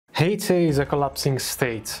Haiti is a collapsing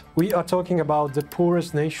state. We are talking about the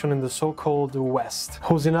poorest nation in the so-called West,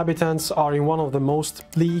 whose inhabitants are in one of the most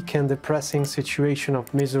bleak and depressing situations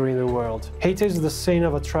of misery in the world. Haiti is the scene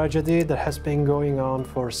of a tragedy that has been going on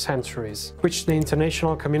for centuries, which the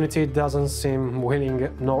international community doesn't seem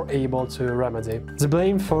willing nor able to remedy. The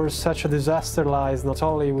blame for such a disaster lies not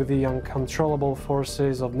only with the uncontrollable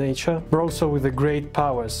forces of nature, but also with the great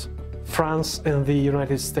powers, France and the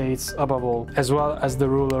United States above all, as well as the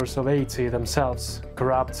rulers of Haiti themselves,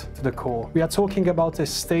 corrupt to the core. We are talking about a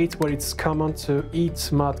state where it's common to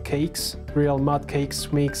eat mud cakes, real mud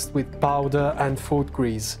cakes mixed with powder and food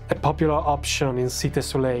grease. A popular option in Cité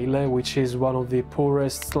Soleil, which is one of the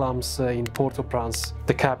poorest slums in Port-au-Prince,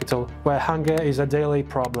 the capital, where hunger is a daily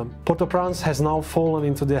problem. Port-au-Prince has now fallen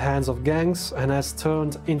into the hands of gangs and has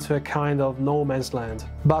turned into a kind of no man's land.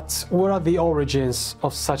 But where are the origins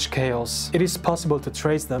of such chaos? It is possible to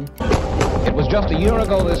trace them. It was just a year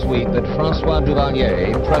ago this week that François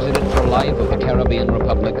Duvalier, president for life of the Caribbean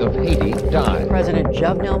Republic of Haiti, died. President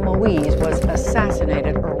Jovenel Moïse was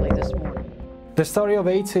assassinated early this morning. The story of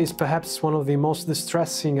Haiti is perhaps one of the most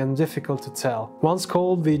distressing and difficult to tell. Once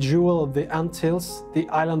called the Jewel of the Antilles, the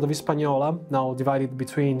island of Hispaniola, now divided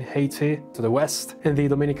between Haiti to the west and the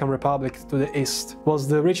Dominican Republic to the east, was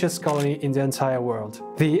the richest colony in the entire world.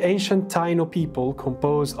 The ancient Taino people,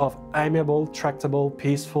 composed of amiable, tractable,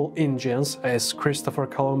 peaceful Indians, as Christopher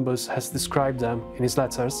Columbus has described them in his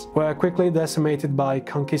letters, were quickly decimated by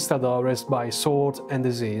conquistadores by sword and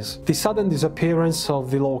disease. The sudden disappearance of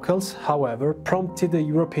the locals, however, prompted the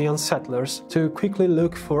European settlers to quickly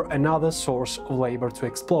look for another source of labor to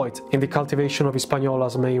exploit in the cultivation of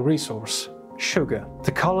Hispaniola's main resource: sugar.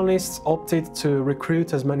 The colonists opted to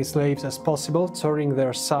recruit as many slaves as possible, turning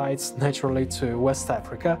their sights naturally to West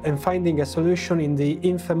Africa and finding a solution in the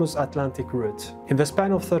infamous Atlantic route. In the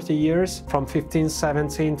span of 30 years, from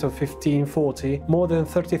 1517 to 1540, more than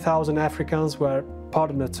 30,000 Africans were,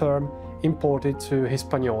 pardon the term, imported to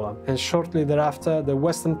Hispaniola, and shortly thereafter the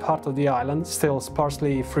western part of the island, still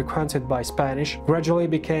sparsely frequented by Spanish, gradually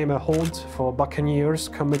became a hold for buccaneers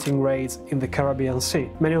committing raids in the Caribbean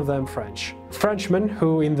Sea, many of them French. Frenchmen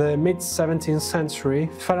who in the mid-17th century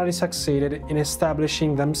finally succeeded in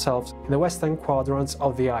establishing themselves in the western quadrants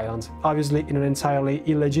of the island, obviously in an entirely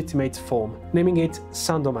illegitimate form, naming it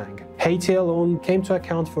Saint-Domingue. Haiti alone came to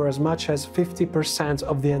account for as much as 50%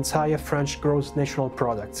 of the entire French gross national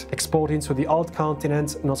product, exporting to the old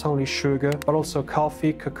continent not only sugar, but also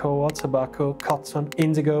coffee, cocoa, tobacco, cotton,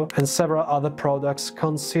 indigo, and several other products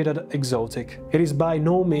considered exotic. It is by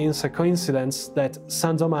no means a coincidence that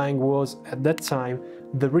Saint-Domingue was, at that time,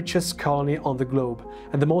 the richest colony on the globe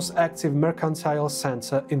and the most active mercantile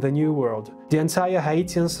center in the New World. The entire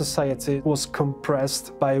Haitian society was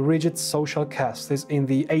compressed by rigid social castes in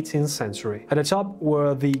the 18th century. At the top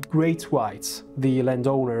were the Great Whites, the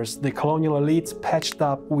landowners, the colonial elite patched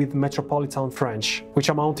up with metropolitan French, which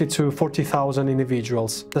amounted to 40,000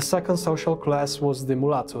 individuals. The second social class was the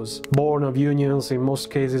mulattoes, born of unions in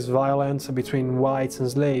most cases violent between whites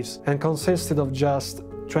and slaves, and consisted of just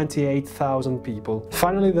 28,000 people.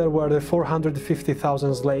 Finally, there were the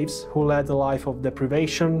 450,000 slaves who led a life of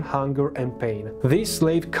deprivation, hunger and pain. This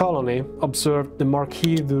slave colony, observed the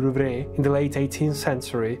Marquis de Rouvray in the late 18th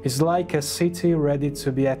century, is like a city ready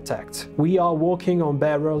to be attacked. We are walking on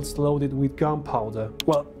barrels loaded with gunpowder.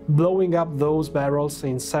 Well, blowing up those barrels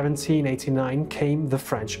in 1789 came the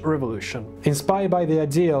French Revolution. Inspired by the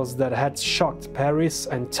ideals that had shocked Paris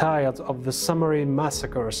and tired of the summary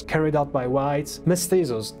massacres carried out by whites,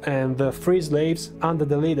 mestizos and the free slaves under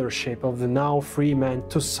the leadership of the now free man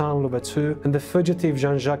Toussaint Louverture and the fugitive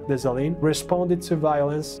Jean-Jacques Dessalines responded to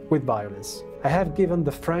violence with violence. I have given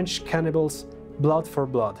the French cannibals blood for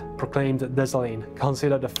blood, proclaimed Dessalines,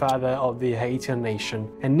 considered the father of the Haitian nation,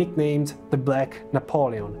 and nicknamed the Black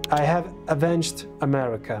Napoleon. I have avenged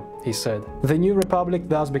America, he said. The new republic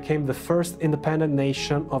thus became the first independent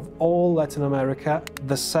nation of all Latin America,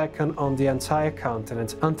 the second on the entire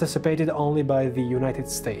continent, anticipated only by the United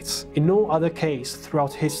States. In no other case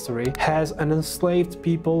throughout history has an enslaved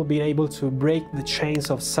people been able to break the chains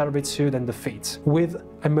of servitude and defeat with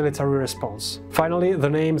a military response. Finally, the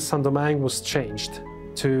name Saint-Domingue was changed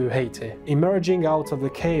to Haiti. Emerging out of the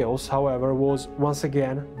chaos, however, was once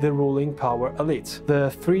again the ruling power elite,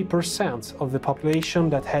 the 3% of the population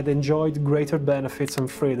that had enjoyed greater benefits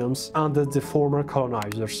and freedoms under the former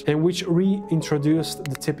colonizers, and which reintroduced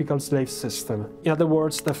the typical slave system. In other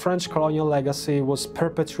words, the French colonial legacy was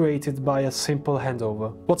perpetuated by a simple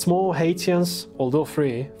handover. What's more, Haitians, although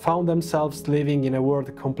free, found themselves living in a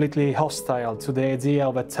world completely hostile to the idea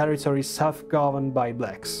of a territory self-governed by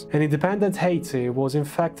blacks. An independent Haiti was in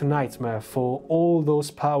fact a nightmare for all those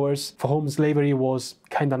powers for whom slavery was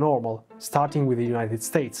kinda normal, starting with the United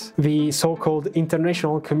States. The so-called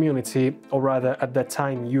international community, or rather at that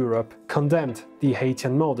time Europe, condemned the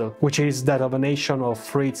Haitian model, which is that of a nation of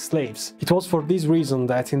freed slaves. It was for this reason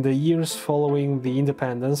that in the years following the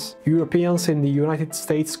independence, Europeans in the United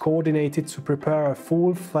States coordinated to prepare a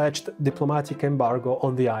full-fledged diplomatic embargo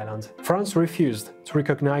on the island. France refused to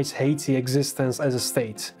recognize Haiti's existence as a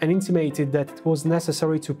state and intimated that it was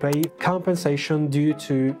necessary to pay compensation due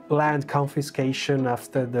to land confiscation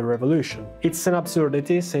after the revolution. It's an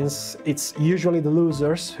absurdity since it's usually the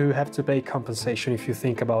losers who have to pay compensation if you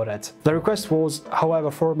think about it. The request was, however,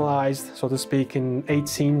 formalized, so to speak, in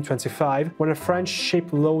 1825 when a French ship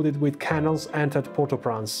loaded with cannons entered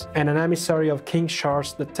Port-au-Prince, and an emissary of King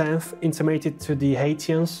Charles X intimated to the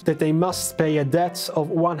Haitians that they must pay a debt of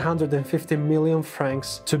 150 million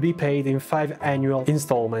francs to be paid in 5 annual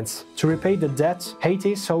installments. To repay the debt,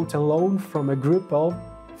 Haiti sought a loan from a group of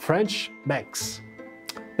French banks.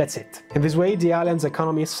 That's it. In this way, the island's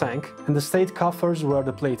economy sank and the state coffers were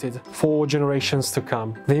depleted for generations to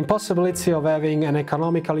come. The impossibility of having an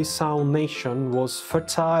economically sound nation was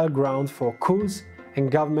fertile ground for coups and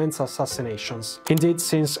government assassinations. Indeed,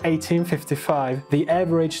 since 1855, the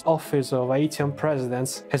average office of Haitian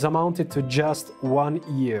presidents has amounted to just 1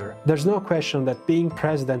 year. There's no question that being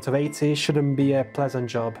president of Haiti shouldn't be a pleasant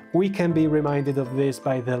job. We can be reminded of this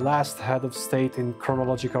by the last head of state in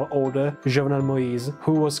chronological order, Jovenel Moïse,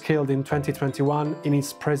 who was killed in 2021 in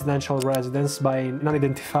his presidential residence by an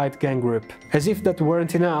unidentified gang group. As if that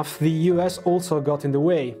weren't enough, the US also got in the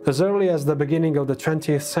way. As early as the beginning of the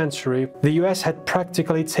 20th century, the US had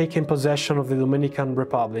practically taken possession of the Dominican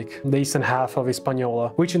Republic, the eastern half of Hispaniola,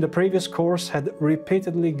 which in the previous course had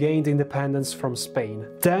repeatedly gained independence from Spain.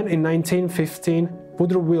 Then, in 1915,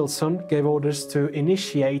 Woodrow Wilson gave orders to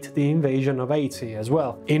initiate the invasion of Haiti as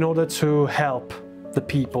well, in order to help the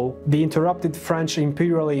people. The interrupted French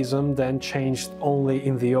imperialism then changed only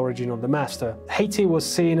in the origin of the master. Haiti was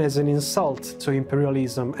seen as an insult to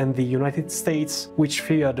imperialism, and the United States, which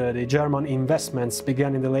feared the German investments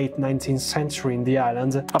began in the late 19th century in the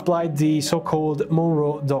island, applied the so-called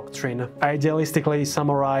Monroe Doctrine, idealistically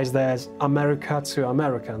summarized as America to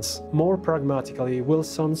Americans. More pragmatically,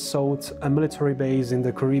 Wilson sought a military base in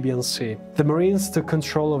the Caribbean Sea, the Marines took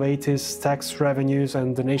control of Haiti's tax revenues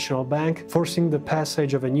and the National Bank, forcing the passage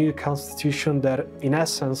of a new constitution that, in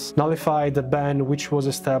essence, nullified the ban which was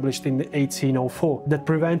established in 1804 that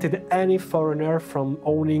prevented any foreigner from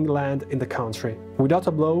owning land in the country. Without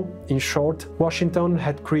a blow, in short, Washington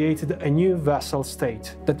had created a new vassal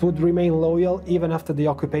state that would remain loyal even after the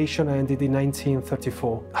occupation ended in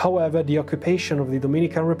 1934. However, the occupation of the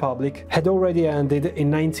Dominican Republic had already ended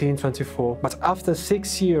in 1924, but after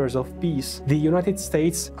 6 years of peace, the United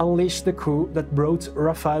States unleashed the coup that brought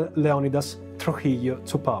Rafael Leonidas Trujillo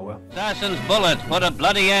to power. Assassin's bullets put a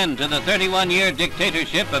bloody end to the 31-year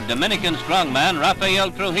dictatorship of Dominican strongman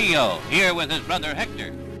Rafael Trujillo, here with his brother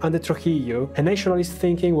Hector. Under Trujillo, a nationalist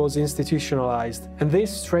thinking was institutionalized, and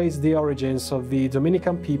this traced the origins of the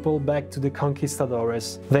Dominican people back to the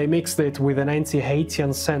conquistadores. They mixed it with an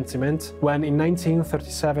anti-Haitian sentiment when in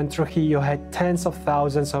 1937 Trujillo had tens of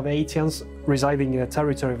thousands of Haitians residing in the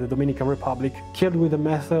territory of the Dominican Republic killed with a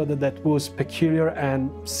method that was peculiar and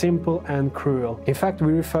simple and cruel. In fact,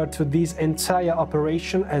 we refer to this entire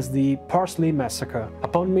operation as the Parsley Massacre.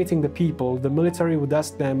 Upon meeting the people, the military would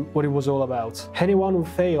ask them what it was all about. Anyone who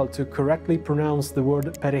failed to correctly pronounce the word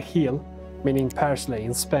perejil, meaning parsley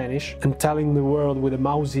in Spanish, and telling the world with a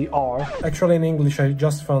mousy R. Actually, in English, I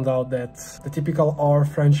just found out that the typical R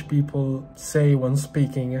French people say when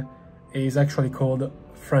speaking is actually called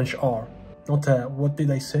French R. Not what did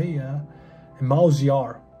I say? A mousy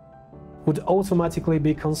R. Would automatically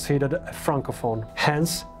be considered a francophone,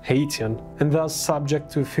 hence Haitian, and thus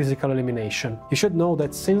subject to physical elimination. You should know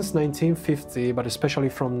that since 1950, but especially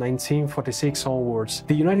from 1946 onwards,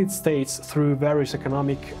 the United States, through various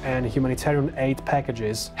economic and humanitarian aid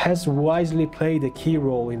packages, has wisely played a key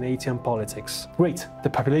role in Haitian politics. Great, the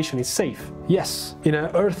population is safe. Yes, in an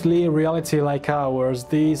earthly reality like ours,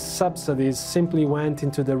 these subsidies simply went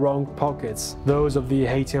into the wrong pockets, those of the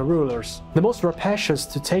Haitian rulers. The most rapacious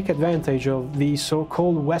to take advantage of the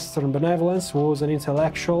so-called Western benevolence was an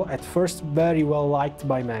intellectual at first very well liked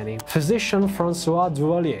by many, physician François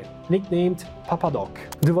Duvalier. nicknamed Papa Doc.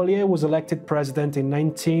 Duvalier was elected president in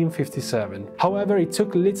 1957. However, it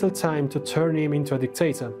took little time to turn him into a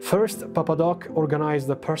dictator. First, Papa Doc organized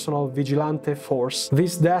a personal vigilante force.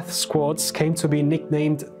 These death squads came to be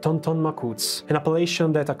nicknamed Tonton Macoutes, an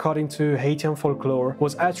appellation that, according to Haitian folklore,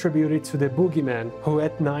 was attributed to the boogeyman who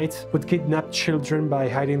at night would kidnap children by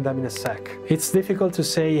hiding them in a sack. It's difficult to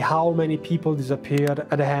say how many people disappeared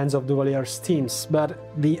at the hands of Duvalier's teams, but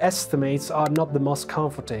the estimates are not the most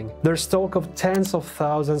comforting. There's talk of tens of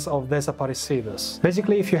thousands of desaparecidos.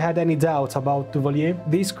 Basically, if you had any doubt about Duvalier,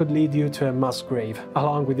 this could lead you to a mass grave,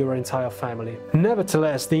 along with your entire family.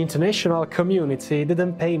 Nevertheless, the international community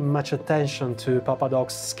didn't pay much attention to Papa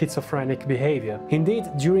Doc's schizophrenic behavior. Indeed,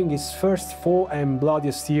 during his first 4 and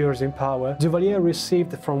bloodiest years in power, Duvalier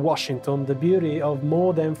received from Washington the beauty of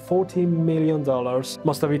more than $40 million,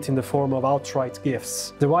 most of it in the form of outright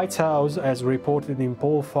gifts. The White House, as reported in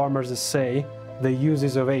Paul Farmer's essay, The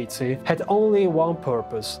Uses of Haiti, had only one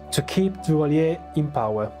purpose: to keep Duvalier in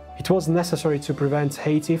power. It was necessary to prevent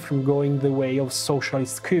Haiti from going the way of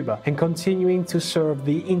socialist Cuba and continuing to serve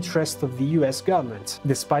the interest of the US government,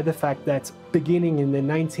 despite the fact that, beginning in the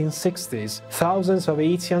 1960s, thousands of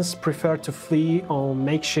Haitians preferred to flee on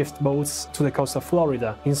makeshift boats to the coast of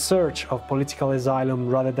Florida in search of political asylum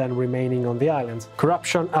rather than remaining on the island.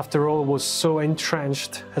 Corruption, after all, was so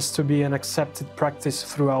entrenched as to be an accepted practice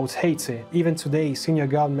throughout Haiti. Even today, senior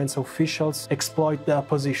government officials exploit their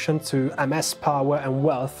position to amass power and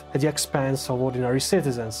wealth at the expense of ordinary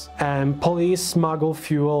citizens. And police smuggle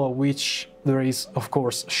fuel, of which there is, of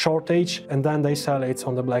course, shortage, and then they sell it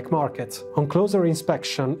on the black market. On closer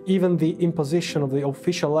inspection, even the imposition of the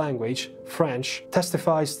official language, French,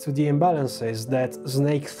 testifies to the imbalances that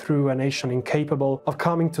snake through a nation incapable of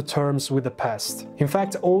coming to terms with the past. In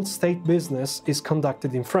fact, all state business is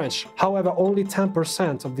conducted in French. However, only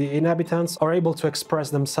 10% of the inhabitants are able to express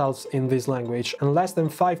themselves in this language, and less than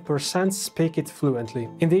 5% speak it fluently.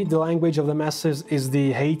 Indeed, the language of the masses is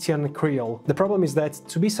the Haitian Creole. The problem is that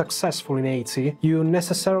to be successful in Haiti, you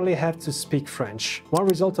necessarily have to speak French. One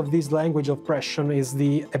result of this language oppression is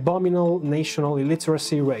the abominable national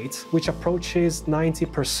illiteracy rate, which approaches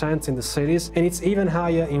 90% in the cities, and it's even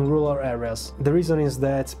higher in rural areas. The reason is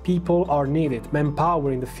that people are needed,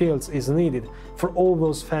 manpower in the fields is needed for all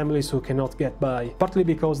those families who cannot get by, partly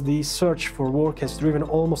because the search for work has driven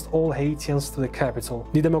almost all Haitians to the capital.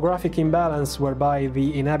 The demographic imbalance, whereby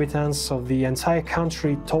the inhabitants of the entire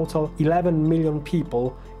country total 11 million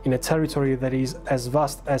people in a territory that is as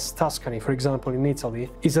vast as Tuscany, for example, in Italy,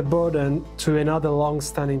 is a burden to another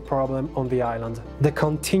long-standing problem on the island: the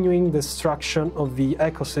continuing destruction of the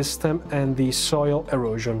ecosystem and the soil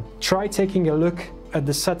erosion. Try taking a look at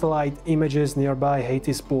the satellite images nearby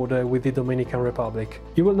Haiti's border with the Dominican Republic.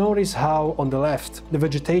 You will notice how, on the left, the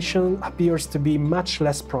vegetation appears to be much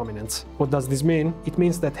less prominent. What does this mean? It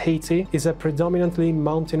means that Haiti is a predominantly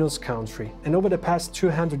mountainous country, and over the past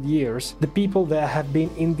 200 years, the people there have been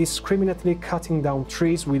indiscriminately cutting down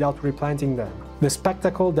trees without replanting them. The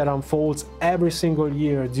spectacle that unfolds every single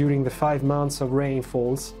year during the 5 months of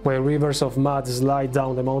rainfalls, when rivers of mud slide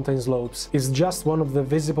down the mountain slopes, is just one of the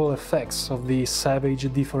visible effects of the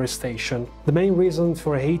savage deforestation. The main reason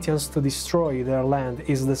for Haitians to destroy their land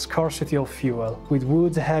is the scarcity of fuel, with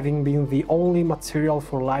wood having been the only material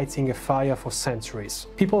for lighting a fire for centuries.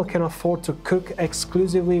 People can afford to cook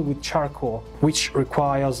exclusively with charcoal, which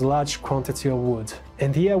requires large quantity of wood.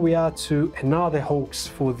 And here we are to another hoax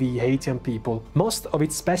for the Haitian people. Most of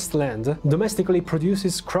its best land domestically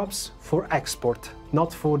produces crops for export,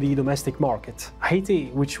 not for the domestic market. Haiti,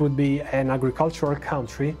 which would be an agricultural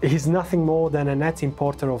country, is nothing more than a net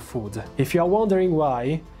importer of food. If you are wondering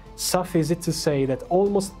why, suffice it to say that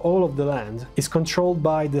almost all of the land is controlled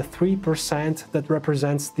by the 3% that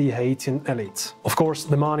represents the Haitian elite. Of course,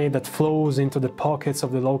 the money that flows into the pockets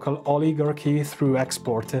of the local oligarchy through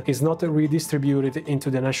export is not redistributed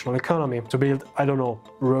into the national economy to build, I don't know,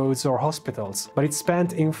 roads or hospitals, but it's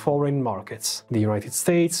spent in foreign markets, the United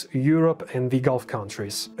States, Europe and the Gulf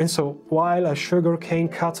countries. And so, while a sugarcane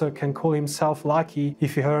cutter can call himself lucky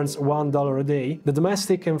if he earns $1 a day, the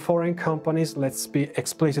domestic and foreign companies, let's be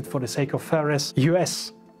explicit for the sake of fairness,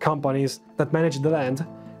 US companies that manage the land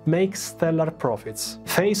make stellar profits.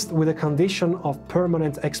 Faced with a condition of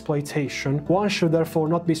permanent exploitation, one should therefore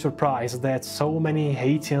not be surprised that so many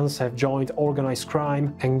Haitians have joined organized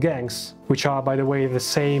crime and gangs, which are, by the way, the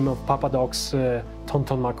same of Papa Doc's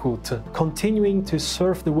Tonton Macoute. Continuing to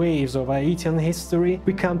surf the waves of Haitian history,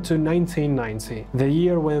 we come to 1990, the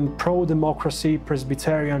year when pro-democracy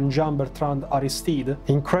Presbyterian Jean-Bertrand Aristide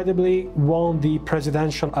incredibly won the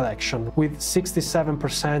presidential election with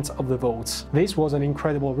 67% of the votes. This was an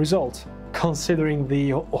incredible result. considering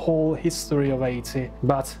the whole history of Haiti.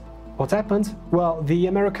 But what happened? Well, the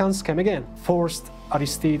Americans came again, forced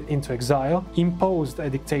Aristide into exile, imposed a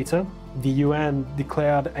dictator, the UN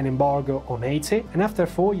declared an embargo on Haiti, and after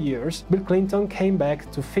 4 years, Bill Clinton came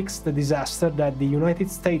back to fix the disaster that the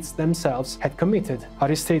United States themselves had committed.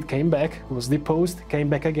 Aristide came back, was deposed, came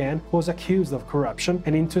back again, was accused of corruption,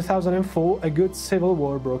 and in 2004 a good civil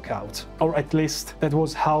war broke out. Or at least that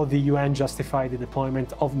was how the UN justified the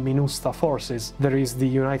deployment of MINUSTA forces, that is the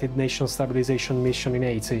United Nations Stabilization Mission in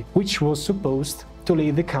Haiti, which was supposed to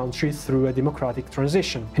lead the country through a democratic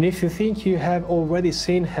transition. And if you think you have already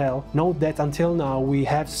seen hell, note that until now we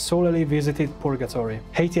have solely visited purgatory.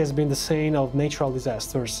 Haiti has been the scene of natural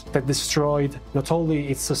disasters that destroyed not only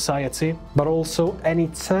its society, but also any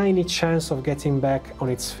tiny chance of getting back on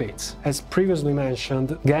its feet. As previously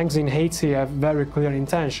mentioned, gangs in Haiti have very clear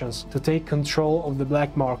intentions to take control of the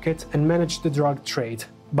black market and manage the drug trade,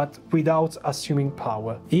 but without assuming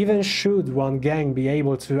power. Even should one gang be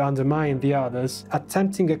able to undermine the others,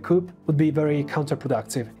 attempting a coup would be very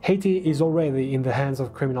counterproductive. Haiti is already in the hands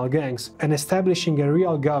of criminal gangs, and establishing a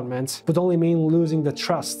real government would only mean losing the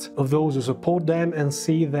trust of those who support them and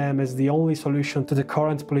see them as the only solution to the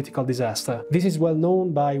current political disaster. This is well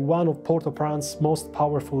known by one of Port-au-Prince's most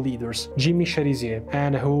powerful leaders, Jimmy Cherizier,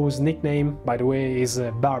 and whose nickname, by the way, is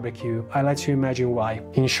Barbecue. I'll let you imagine why.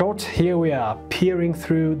 In short, here we are, peering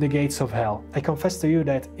through the gates of hell. I confess to you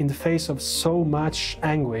that in the face of so much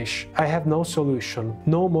anguish, I have no solution,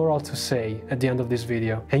 no moral to say at the end of this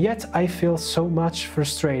video. And yet I feel so much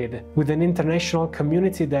frustrated with an international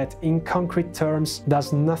community that in concrete terms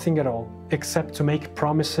does nothing at all, except to make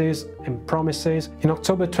promises and promises. In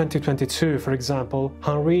October 2022, for example,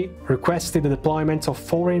 Henri requested the deployment of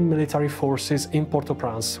foreign military forces in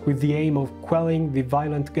Port-au-Prince with the aim of quelling the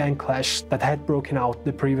violent gang clash that had broken out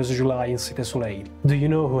the previous July in Cité Soleil. Do you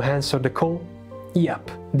know who answered the call?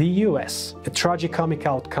 Yep, the US. A tragicomic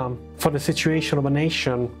outcome for the situation of a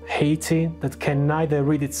nation, Haiti, that can neither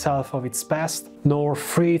rid itself of its past nor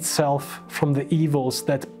free itself from the evils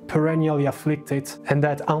that perennially afflict it and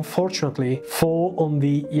that unfortunately fall on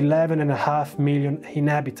the 11.5 million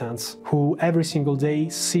inhabitants who every single day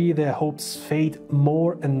see their hopes fade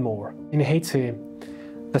more and more. In Haiti,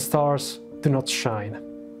 the stars do not shine.